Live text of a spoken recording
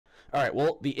All right,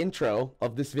 well, the intro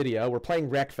of this video, we're playing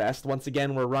Wreckfest. Once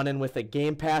again, we're running with a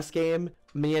Game Pass game.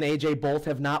 Me and AJ both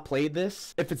have not played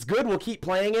this. If it's good, we'll keep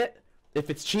playing it. If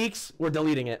it's cheeks, we're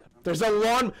deleting it. There's a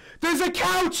lawn. There's a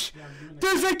couch.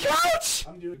 There's a couch.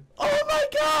 Oh my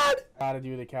god. Gotta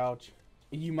do the couch.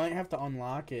 You might have to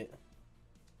unlock it.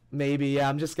 Maybe, yeah,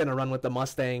 I'm just gonna run with the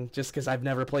Mustang just because I've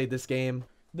never played this game.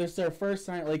 This is our first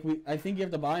time. Like I think you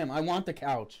have to buy them. I want the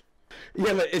couch.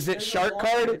 Yeah, but is it shark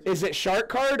card? Is it shark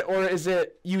card or is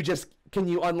it you just can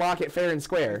you unlock it fair and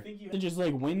square? I think you have to just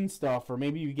like win stuff, or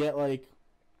maybe you get like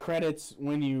credits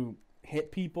when you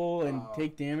hit people and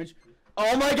take damage.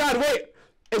 Oh my god, wait!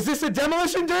 Is this a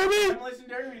demolition derby? Demolition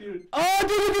derby, dude. Oh,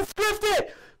 dude, you can script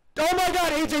it! Oh my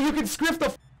god, AJ, you can script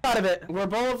the out of it. We're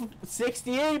both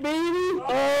 68, baby.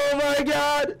 Oh my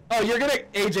god. Oh, you're gonna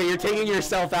AJ, you're taking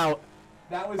yourself out.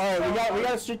 That was. Oh, we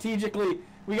gotta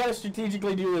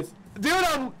strategically do this. Dude,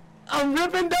 I'm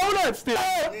ripping donuts, dude.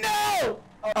 Oh no!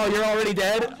 Oh, you're already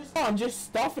dead? I'm just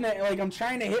stuffing it. Like I'm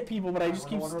trying to hit people, but I just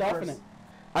keep stuffing it.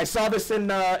 I saw this in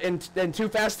Too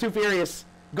Fast, Too Furious.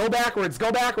 Go backwards.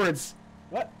 Go backwards.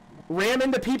 What? Ram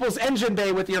into people's engine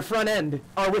bay with your front end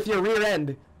or with your rear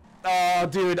end. Oh,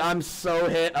 dude, I'm so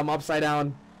hit. I'm upside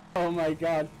down. Oh my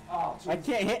god. Oh, I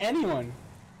can't hit anyone.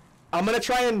 I'm gonna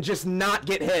try and just not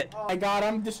get hit. Oh my god,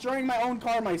 I'm destroying my own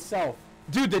car myself.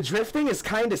 Dude, the drifting is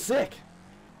kind of sick.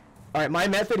 Alright, my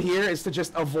method here is to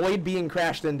just avoid being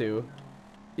crashed into.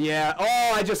 Yeah.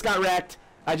 Oh, I just got wrecked.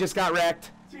 I just got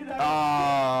wrecked.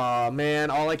 Oh, man.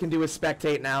 All I can do is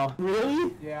spectate now.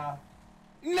 Really? Yeah.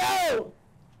 No!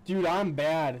 Dude, I'm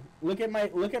bad. Look at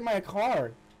my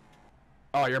car.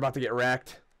 Oh, you're about to get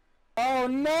wrecked. Oh,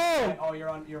 no! Oh,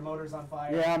 your motor's on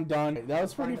fire. Yeah, I'm done. That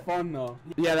was pretty fun, though.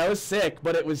 Yeah, that was sick,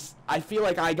 but it was... I feel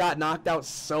like I got knocked out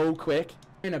so quick.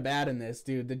 Kinda bad in this,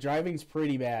 dude. The driving's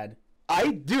pretty bad.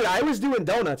 Dude, I was doing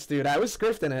donuts, dude. I was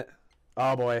scripting it.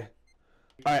 Oh, boy.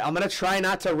 Alright, I'm gonna try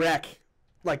not to wreck,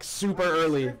 like, super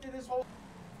early.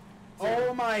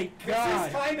 Oh, my God.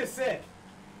 This is kinda sick.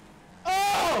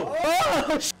 Oh!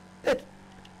 Oh, shit!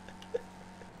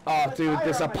 Oh, dude,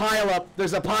 there's a pileup.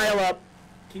 There's a pileup.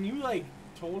 Can you, like,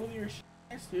 total your shit,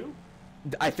 too?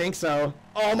 I think so.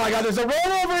 Oh, my God, there's a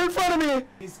rollover in front of me!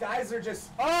 These guys are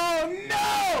just... Oh,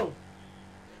 no!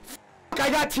 I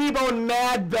got T-boned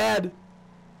mad bad.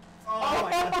 Oh,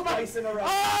 my God, twice in a row.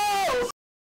 Oh!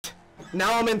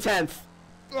 Now I'm in 10th.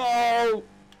 Oh!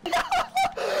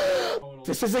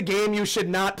 This is a game you should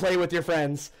not play with your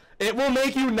friends. It will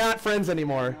make you not friends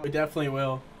anymore. We definitely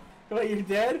will. What, you're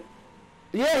dead?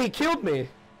 Yeah, he killed me.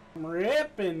 I'm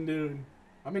ripping, dude.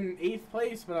 I'm in 8th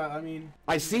place, but I mean...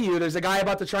 I see you. There's a guy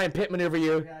about to try and pit maneuver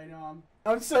you. Yeah, I know.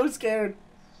 I'm so scared.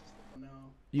 No.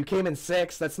 You came in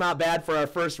 6th. That's not bad for our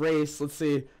first race. Let's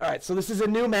see. All right, so this is a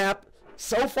new map.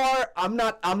 So far, I'm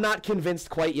not convinced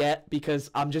quite yet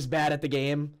because I'm just bad at the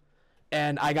game,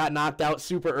 and I got knocked out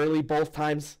super early both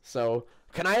times. So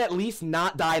can I at least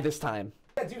not die this time?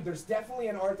 Yeah, dude, there's definitely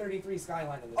an R33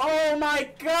 Skyline in this. Oh my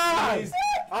god!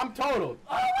 I'm totaled.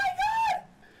 Oh my god!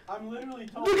 I'm literally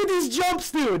totaled. Look at these jumps,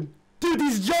 dude. Dude,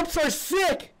 these jumps are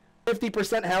sick.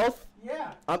 50% health.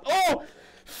 Yeah. Oh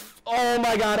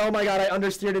my god. Oh my god. I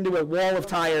understeered into a wall of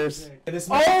tires.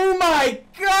 Oh my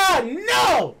god!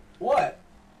 No! What?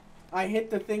 I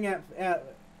hit the thing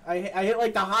I hit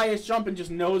like the highest jump and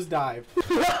just nosedive.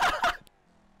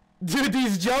 Dude,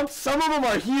 these jumps, some of them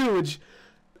are huge.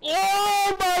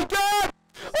 Oh my god!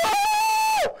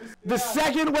 Oh! The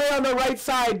second way on the right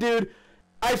side, dude.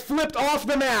 I flipped off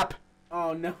the map.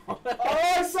 Oh no. Oh,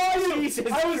 I saw you!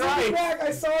 Jesus I was Christ. looking back,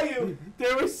 I saw you!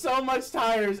 There was so much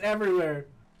tires everywhere.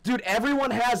 Dude, everyone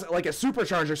has like a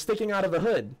supercharger sticking out of the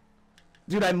hood.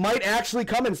 Dude, I might actually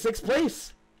come in 6th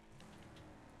place.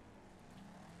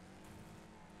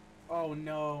 Oh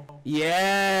no.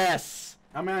 Yes!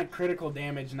 I'm at critical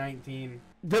damage 19.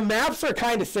 The maps are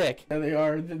kind of sick. There they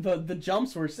are. The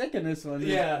jumps were sick in this one.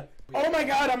 Yeah. Oh my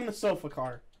god, I'm in the sofa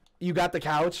car. You got the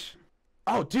couch?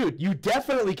 Oh, dude, you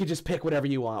definitely could just pick whatever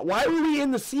you want. Why were we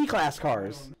in the C-class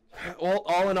cars? Well,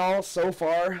 all in all, so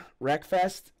far,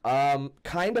 Wreckfest,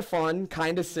 kind of fun,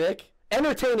 kind of sick.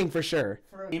 Entertaining for sure.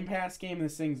 For a Game Pass game,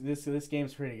 this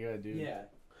game's pretty good, dude. Yeah.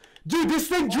 Dude, this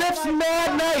thing drifts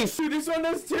mad nice. Dude, this one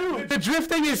does too. The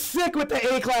drifting is sick with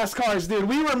the A-class cars, dude.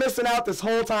 We were missing out this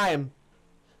whole time.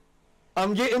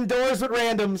 I'm getting doors with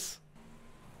randoms.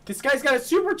 This guy's got a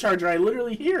supercharger. I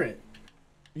literally hear it.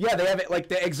 Yeah, they have it like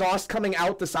the exhaust coming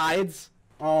out the sides.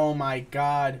 Oh my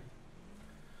god.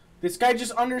 This guy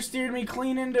just understeered me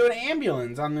clean into an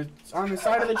ambulance on the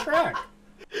side of the track.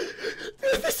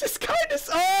 Dude, this is kind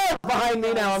of behind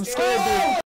me now. I'm scared,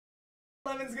 dude.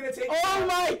 Evan's gonna take. Oh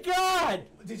my god!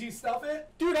 Did you stuff it?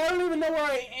 Dude, I don't even know where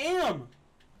I am.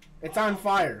 It's on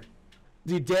fire.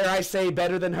 Dude, dare I say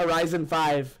better than Horizon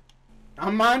 5.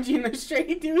 I'm manjing the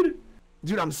straight, dude.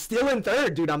 Dude, I'm still in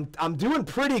third, dude. I'm doing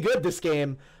pretty good this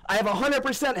game. I have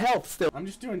 100% health still. I'm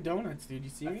just doing donuts, dude. You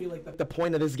see I me? feel like The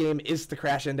point of this game is to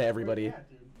crash into everybody. Yeah,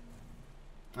 dude.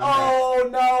 Oh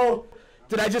no!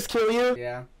 Did I just kill you?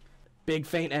 Yeah. Big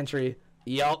feint entry.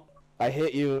 Yup. I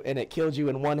hit you and it killed you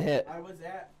in one hit.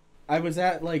 I was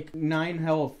at like 9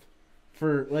 health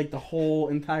for like the whole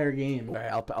entire game.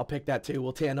 Alright, I'll pick that too.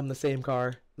 We'll tandem the same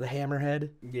car. The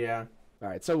Hammerhead. Yeah.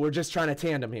 Alright, so we're just trying to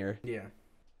tandem here. Yeah.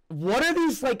 What are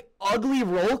these, like, ugly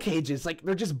roll cages? Like,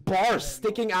 they're just bars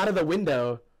sticking out of the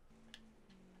window.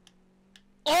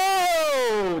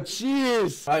 Oh,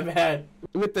 jeez. My bad.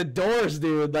 With the doors,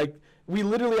 dude. Like, we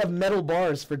literally have metal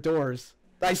bars for doors.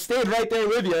 I stayed right there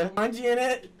with you. Manjing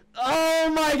it. Oh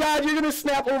my god, you're gonna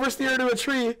snap oversteer into a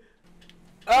tree.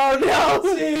 Oh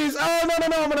no! Jeez. Oh,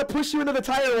 no, I'm gonna push you into the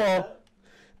tire wall.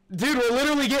 Dude, we're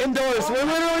literally getting doors. We're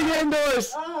literally getting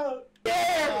doors. Oh.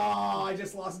 Yeah. Oh, I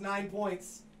just lost 9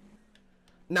 points.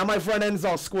 Now my front end's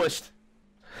all squished.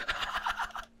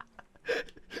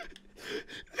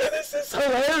 This is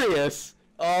hilarious.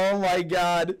 Oh my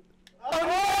god.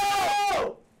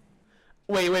 Oh!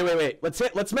 Wait.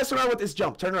 Let's mess around with this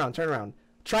jump. Turn around.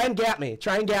 Try and gap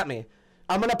me.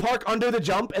 I'm gonna park under the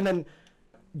jump and then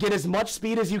get as much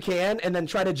speed as you can and then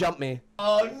try to jump me.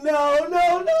 Oh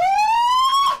no!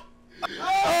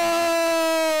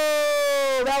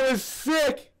 Oh, that was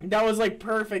sick. That was like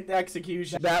perfect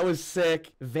execution. That was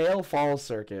sick. Vale Falls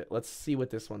Circuit. Let's see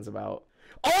what this one's about.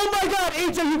 Oh my god,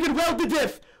 AJ, you can weld the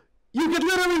diff. You can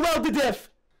literally weld the diff.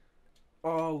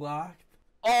 Oh, locked.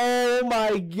 Oh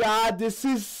my god, this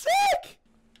is sick.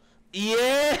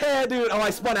 Yeah, dude. Oh,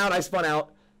 I spun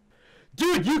out.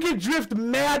 Dude, you can drift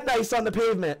mad nice on the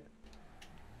pavement.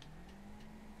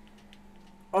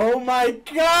 Oh my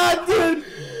god, dude!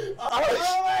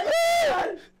 Oh my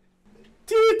god.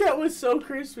 Dude, that was so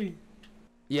crispy.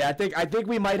 Yeah, I think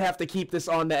we might have to keep this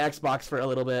on the Xbox for a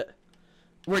little bit.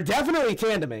 We're definitely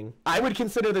tandeming. I would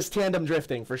consider this tandem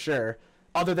drifting for sure.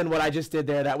 Other than what I just did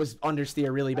there, that was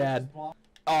understeer really bad. Oh,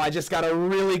 I just got a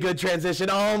really good transition.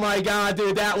 Oh my god,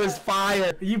 dude, that was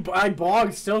fire. I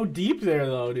bogged so deep there,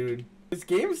 though, dude. This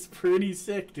game's pretty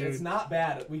sick, dude. It's not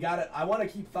bad. We got it. I want to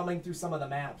keep thumbing through some of the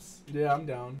maps. Yeah, I'm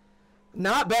down.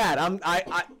 Not bad.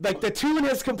 I like the tune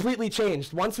has completely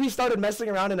changed. Once we started messing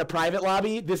around in a private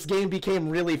lobby, this game became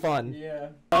really fun. Yeah.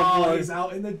 Oh, he's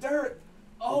out in the dirt.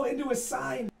 Oh, into a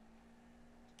sign.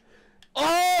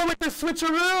 Oh, with the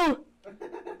switcheroo.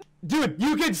 Dude,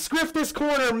 you can script this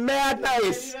corner mad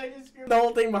nice. I just screwed the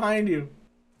whole thing behind you.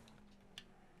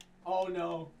 Oh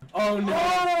no. Oh no.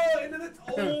 Oh, into the.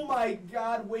 Oh my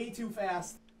god, way too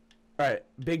fast. Alright,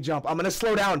 big jump. I'm gonna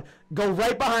slow down. Go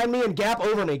right behind me and gap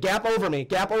over me.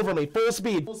 Full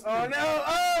speed. Oh no.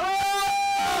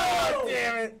 Oh,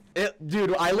 damn it.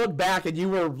 Dude, I look back and you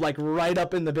were like right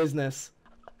up in the business.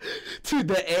 Dude,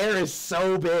 the air is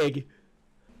so big.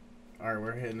 Alright,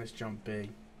 we're hitting this jump big.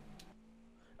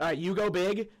 Alright, you go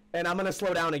big, and I'm gonna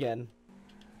slow down again.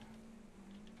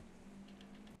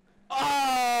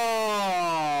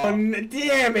 Oh!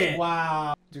 Damn it.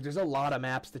 Wow. Dude, there's a lot of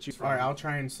maps to choose from. Alright, I'll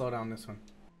try and slow down this one.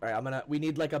 Alright, we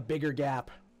need like a bigger gap.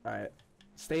 Alright.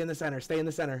 Stay in the center.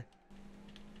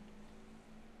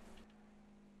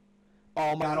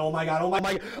 Oh my god, Oh my god, oh my oh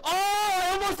my god. Oh, I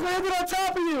almost landed on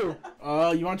top of you!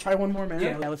 You want to try one more, man?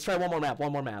 Yeah, let's try one more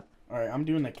map. Alright, I'm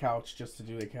doing the couch just to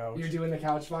do the couch. You're doing the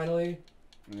couch finally?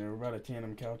 Yeah, we're about to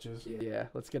tandem couches. Yeah,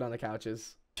 let's get on the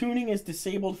couches. Tuning is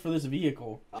disabled for this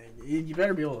vehicle. You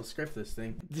better be able to script this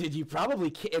thing. Dude, you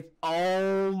probably can't.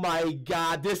 Oh my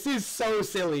god, this is so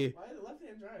silly. Why the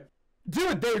left-hand drive?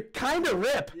 Dude, they're kind of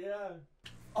rip. Yeah.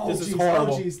 Oh, This is geez,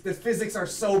 horrible. Oh, jeez. The physics are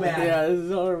so bad. Yeah, this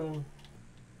is horrible.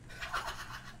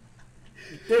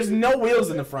 There's no wheels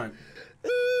in the front.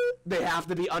 They have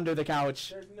to be under the couch.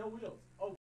 There's no wheels.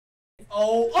 Oh.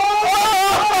 Oh.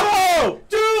 Oh!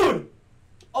 Dude!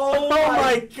 Oh,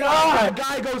 my The god!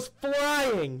 guy goes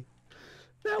flying.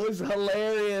 That was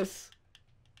hilarious.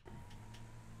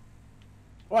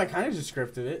 Oh, I kind of just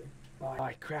scripted it. Oh,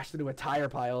 I crashed into a tire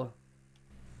pile.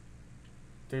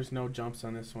 There's no jumps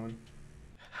on this one.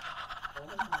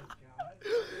 I'm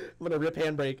gonna rip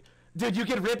handbrake. Dude, you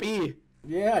can rip E.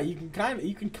 Yeah, you can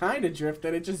kind of drift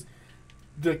it. It just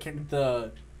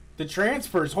the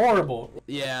transfer's horrible.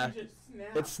 Yeah.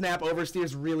 Its snap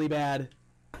oversteers really bad.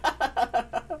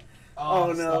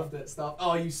 Oh, no. Stuff.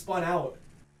 Oh, you spun out.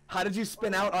 How did you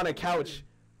spin out on a couch?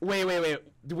 Wait.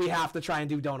 Do we have to try and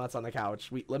do donuts on the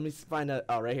couch? Let me find a.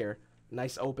 Oh, right here.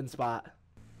 Nice open spot.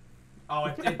 Oh,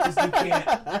 it just, you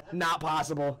can't. Not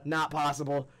possible. Not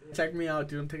possible. Check me out,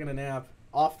 dude. I'm taking a nap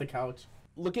off the couch.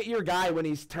 Look at your guy when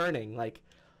he's turning. Like,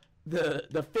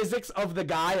 the physics of the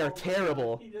guy are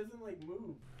terrible. He doesn't like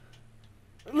move.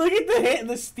 Look at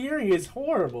the steering is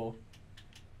horrible.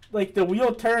 Like the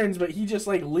wheel turns, but he just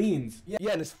like leans. Yeah,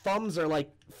 and his thumbs are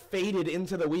like faded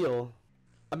into the wheel.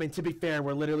 I mean, to be fair,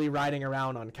 we're literally riding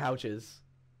around on couches.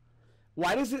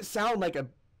 Why does it sound like a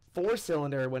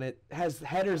 4-cylinder when it has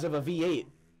headers of a V8?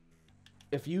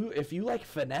 If you like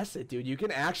finesse it, dude, you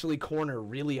can actually corner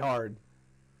really hard.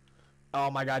 Oh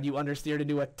my god, you understeered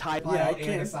into a Type. Yeah,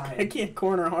 and I can't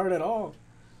corner hard at all.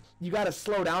 You gotta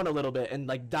slow down a little bit and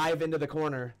like dive into the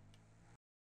corner.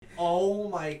 Oh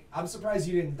my! I'm surprised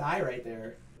you didn't die right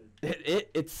there.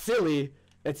 It's silly.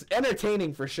 It's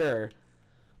entertaining for sure.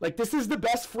 Like, this is the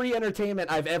best free entertainment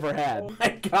I've ever had. Oh my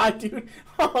god, dude.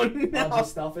 Oh no. I'll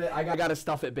just stuff it. I gotta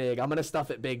stuff it big. I'm gonna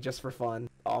stuff it big just for fun.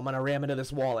 Oh, I'm gonna ram into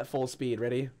this wall at full speed.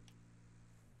 Ready?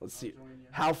 Let's see.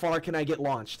 How far can I get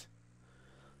launched?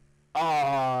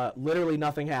 Literally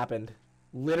nothing happened.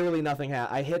 Literally nothing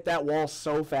happened. I hit that wall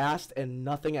so fast and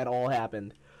nothing at all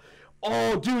happened.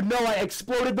 Oh, dude, no, I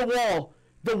exploded the wall.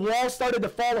 The wall started to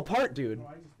fall apart, dude. Oh,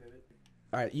 I just did it.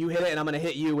 All right, you hit it, and I'm gonna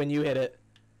hit you when you hit it.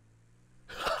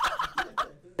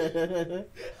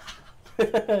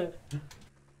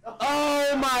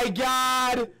 Oh my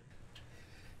god!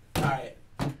 Alright.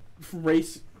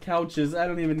 Race couches. I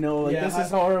don't even know. Like, Yeah, this is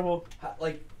horrible.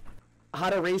 Like, How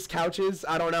to race couches?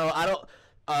 I don't know. I don't.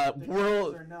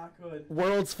 They're not good.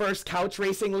 World's first couch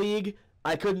racing league.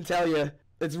 I couldn't tell you.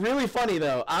 It's really funny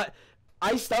though.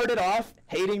 I started off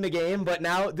hating the game, but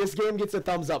now this game gets a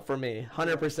thumbs up for me.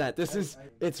 100%.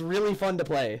 It's really fun to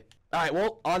play. All right.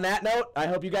 Well, on that note, I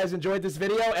hope you guys enjoyed this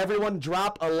video. Everyone,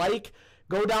 drop a like.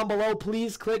 Go down below.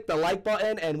 Please click the like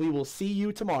button, and we will see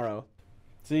you tomorrow.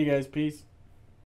 See you guys. Peace.